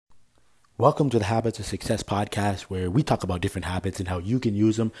Welcome to the Habits of Success podcast, where we talk about different habits and how you can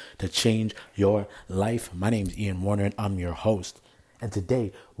use them to change your life. My name is Ian Warner and I'm your host. And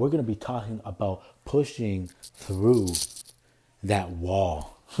today we're going to be talking about pushing through that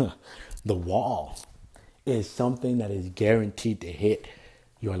wall. The wall is something that is guaranteed to hit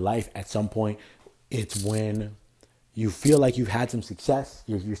your life at some point. It's when you feel like you've had some success,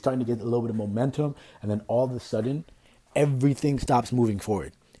 you're starting to get a little bit of momentum, and then all of a sudden, everything stops moving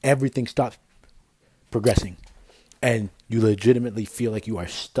forward. Everything stops progressing. And you legitimately feel like you are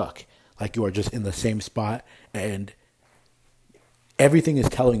stuck, like you are just in the same spot, and everything is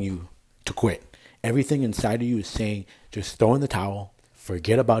telling you to quit. Everything inside of you is saying, just throw in the towel,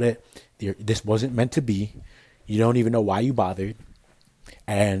 forget about it. This wasn't meant to be. You don't even know why you bothered,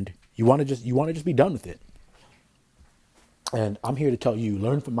 and you want to just be done with it. And I'm here to tell you,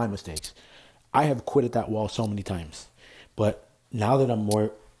 learn from my mistakes. I have quit at that wall so many times, but now that I'm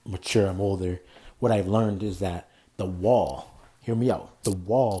more mature, I'm older, what I've learned is that the wall, hear me out, the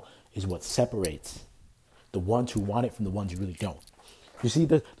wall is what separates the ones who want it from the ones who really don't. You see,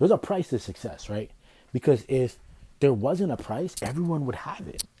 there's a price to success, right? Because if there wasn't a price, everyone would have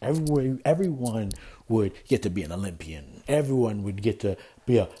it. Everyone would get to be an Olympian. Everyone would get to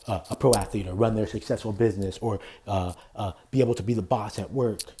be a pro athlete or run their successful business or be able to be the boss at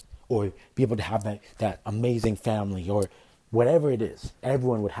work or be able to have that amazing family or whatever it is.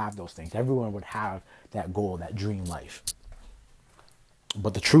 Everyone would have those things. Everyone would have that goal, that dream life.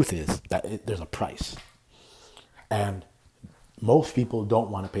 But the truth is that there's a price. And most people don't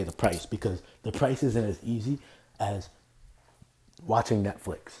want to pay the price because the price isn't as easy as watching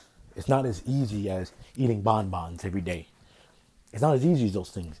Netflix. It's not as easy as eating bonbons every day. It's not as easy as those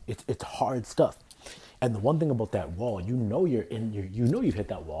things. It's hard stuff. And the one thing about that wall, you know you've hit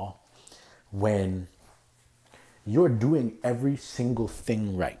that wall when you're doing every single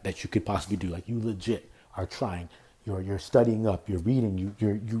thing right that you could possibly do. Like, you legit are trying. You're studying up. You're reading.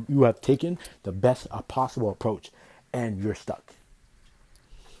 You have taken the best possible approach, and you're stuck.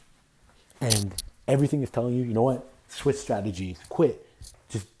 And everything is telling you, you know what? Switch strategies. Quit.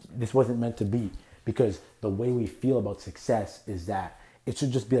 This wasn't meant to be. Because the way we feel about success is that it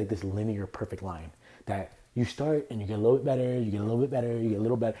should just be like this linear, perfect line that you start and you get a little bit better, you get a little bit better, you get a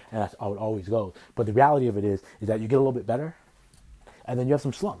little better, and that's how it always goes. But the reality of it is that you get a little bit better, and then you have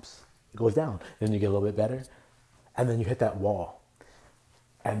some slumps. It goes down. Then you get a little bit better, and then you hit that wall.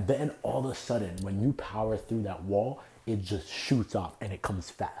 And then all of a sudden, when you power through that wall, it just shoots up and it comes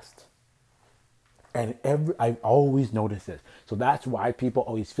fast. And I always notice this. So that's why people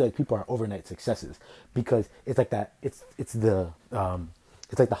always feel like people are overnight successes, because it's like that. It's like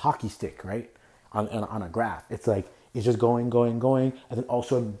the hockey stick, right? On a graph. It's like, it's just going, and then all of a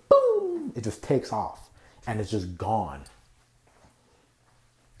sudden, boom, it just takes off and it's just gone.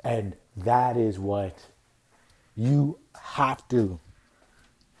 And that is what you have to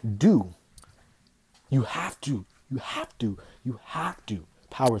do. You have to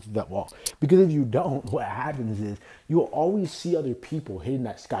power through that wall. Because if you don't, what happens is you'll always see other people hitting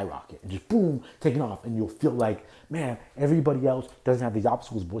that skyrocket and just boom, taking off. And you'll feel like, man, everybody else doesn't have these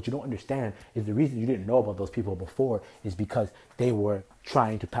obstacles. But what you don't understand is the reason you didn't know about those people before is because they were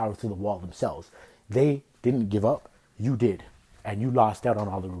trying to power through the wall themselves. They didn't give up. You did. And you lost out on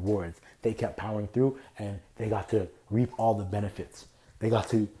all the rewards. They kept powering through and they got to reap all the benefits. They got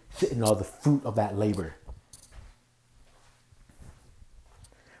to sit in all the fruit of that labor.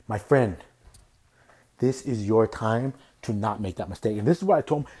 My friend, this is your time to not make that mistake. And this is what I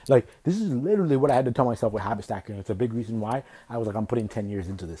told him. Like, this is literally what I had to tell myself with habit stacking. It's a big reason why I was like, I'm putting 10 years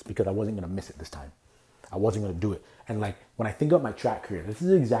into this, because I wasn't going to miss it this time. I wasn't going to do it. And like, when I think of my track career, this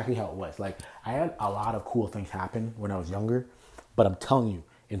is exactly how it was. Like, I had a lot of cool things happen when I was younger, but I'm telling you,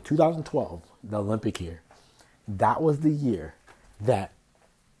 in 2012, the Olympic year, that was the year that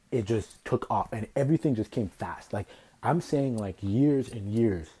it just took off and everything just came fast. Like, I'm saying, like, years and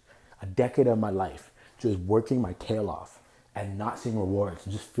years, a decade of my life, just working my tail off and not seeing rewards,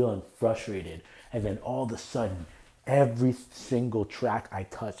 just feeling frustrated. And then all of a sudden, every single track I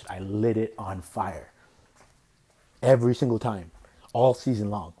touched, I lit it on fire. Every single time, all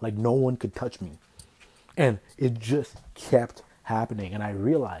season long. Like, no one could touch me. And it just kept happening. And I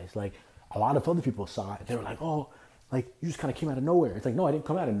realized, like, a lot of other people saw it. They were like, oh, like, you just kind of came out of nowhere. It's like, no, I didn't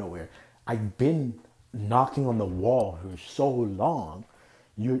come out of nowhere. I've been knocking on the wall for so long.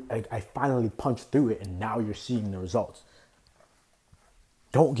 I finally punched through it, and now you're seeing the results.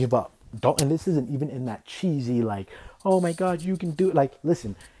 Don't give up. And this isn't even in that cheesy, like, oh my God, you can do it. Like,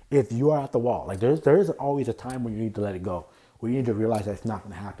 listen, if you are at the wall, like, there is always a time when you need to let it go, where you need to realize that it's not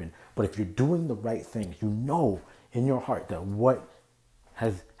going to happen. But if you're doing the right things, you know in your heart that what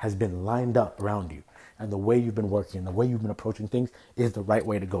has been lined up around you, and the way you've been working, the way you've been approaching things is the right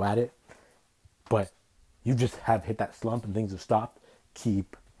way to go at it, but you just have hit that slump and things have stopped,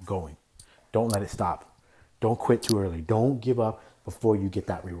 keep going. Don't let it stop. Don't quit too early. Don't give up before you get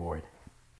that reward.